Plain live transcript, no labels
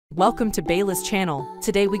Welcome to Bayla's channel.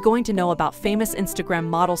 Today we're going to know about famous Instagram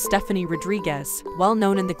model Stephanie Rodriguez. Well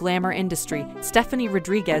known in the glamour industry, Stephanie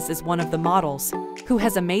Rodriguez is one of the models who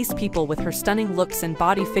has amazed people with her stunning looks and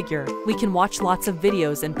body figure. We can watch lots of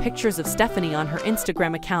videos and pictures of Stephanie on her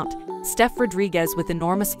Instagram account, Steph Rodriguez, with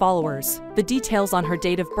enormous followers. The details on her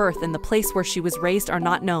date of birth and the place where she was raised are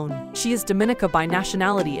not known. She is Dominica by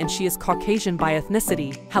nationality and she is Caucasian by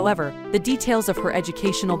ethnicity. However, the details of her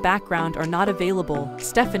educational background are not available.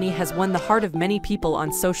 Stephanie has won the heart of many people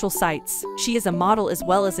on social sites. She is a model as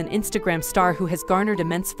well as an Instagram star who has garnered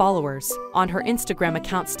immense followers. On her Instagram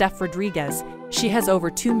account Steph Rodriguez, she has over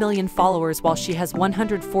 2 million followers while she has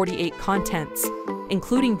 148 contents,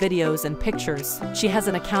 including videos and pictures. She has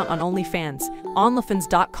an account on OnlyFans,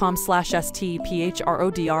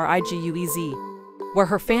 onlyfans.com/steprodriguez, where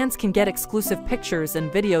her fans can get exclusive pictures and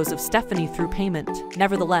videos of Stephanie through payment.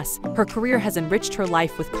 Nevertheless, her career has enriched her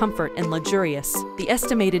life with comfort and luxurious. The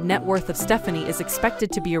estimated net worth of Stephanie is expected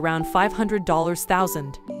to be around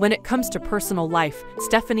 $500,000. When it comes to personal life,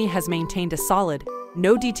 Stephanie has maintained a solid,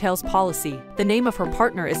 no details policy. The name of her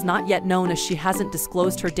partner is not yet known as she hasn't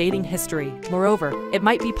disclosed her dating history. Moreover, it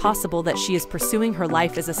might be possible that she is pursuing her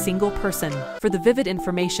life as a single person. For the vivid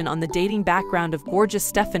information on the dating background of gorgeous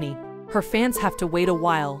Stephanie, her fans have to wait a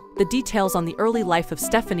while. The details on the early life of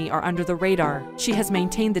Stephanie are under the radar. She has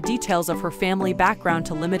maintained the details of her family background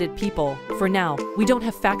to limited people. For now, we don't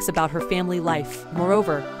have facts about her family life.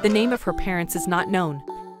 Moreover, the name of her parents is not known,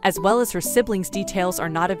 as well as her siblings' details are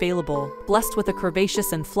not available. Blessed with a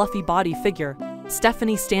curvaceous and fluffy body figure,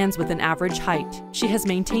 Stephanie stands with an average height. She has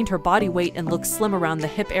maintained her body weight and looks slim around the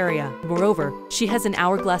hip area. Moreover, she has an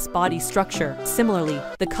hourglass body structure. Similarly,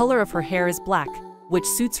 the color of her hair is black, which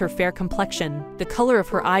suits her fair complexion. The color of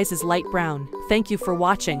her eyes is light brown. Thank you for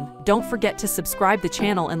watching. Don't forget to subscribe the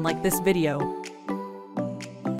channel and like this video.